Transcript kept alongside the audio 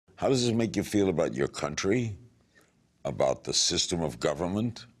How does this make you feel about your country, about the system of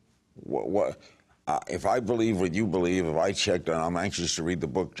government? If I believe what you believe, if I checked on, I'm anxious to read the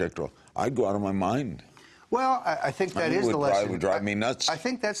book, I'd go out of my mind. Well, I think that is the lesson. It would drive me nuts. I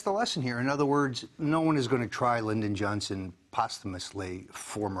think that's the lesson here. In other words, no one is going to try Lyndon Johnson posthumously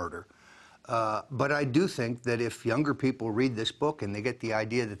for murder. But I do think that if younger people read this book and they get the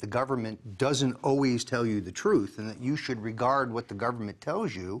idea that the government doesn't always tell you the truth and that you should regard what the government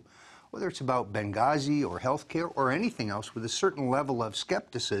tells you, whether it's about Benghazi or healthcare or anything else, with a certain level of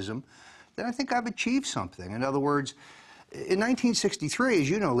skepticism, then I think I've achieved something. In other words, in 1963, as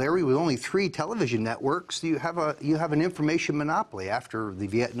you know, Larry, with only 3 television networks, you have an information monopoly. After the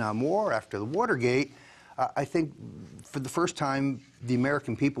Vietnam War, after the Watergate, I think for the first time, the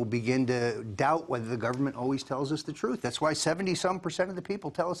American people begin to doubt whether the government always tells us the truth. That's why 70-some% of the people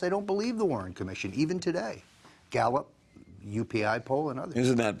tell us they don't believe the Warren Commission, even today. Gallup, UPI poll, and others.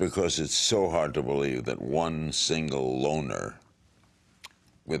 Isn't that because it's so hard to believe that one single loner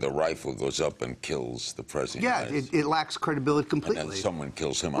with a rifle goes up and kills the president? Yeah, it lacks credibility completely. And then someone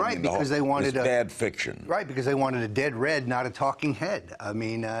kills him. Right, because they wanted it's bad fiction. Right, because they wanted a dead red, not a talking head. I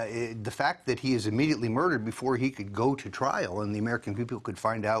mean, the fact that he is immediately murdered before he could go to trial and the American people could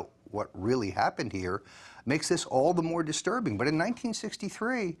find out what really happened here makes this all the more disturbing. But in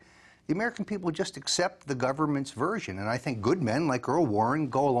 1963, the American people just accept the government's version. And I think good men like Earl Warren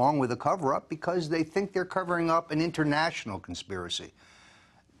go along with a cover-up because they think they're covering up an international conspiracy.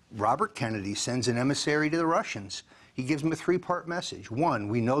 Robert Kennedy sends an emissary to the Russians. He gives them a 3-part message. 1,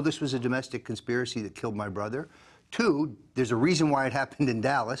 we know this was a domestic conspiracy that killed my brother. 2, there's a reason why it happened in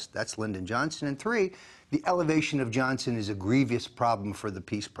Dallas. That's Lyndon Johnson. And 3, the elevation of Johnson is a grievous problem for the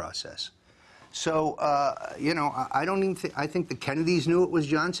peace process. So, you know, I don't even think, I think the Kennedys knew it was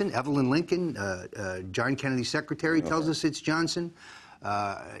Johnson. Evelyn Lincoln, John Kennedy's secretary, tells us it's Johnson.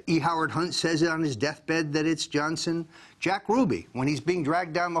 E. Howard Hunt says it on his deathbed that it's Johnson. Jack Ruby, when he's being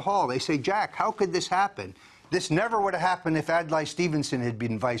dragged down the hall, they say, Jack, how could this happen? This never would have happened if Adlai Stevenson had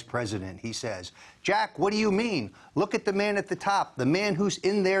been vice president, he says. Jack, what do you mean? Look at the man at the top, the man who's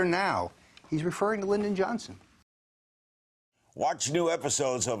in there now. He's referring to Lyndon Johnson. Watch new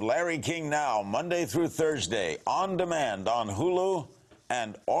episodes of Larry King Now, Monday through Thursday, on demand on Hulu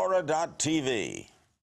and Aura.tv.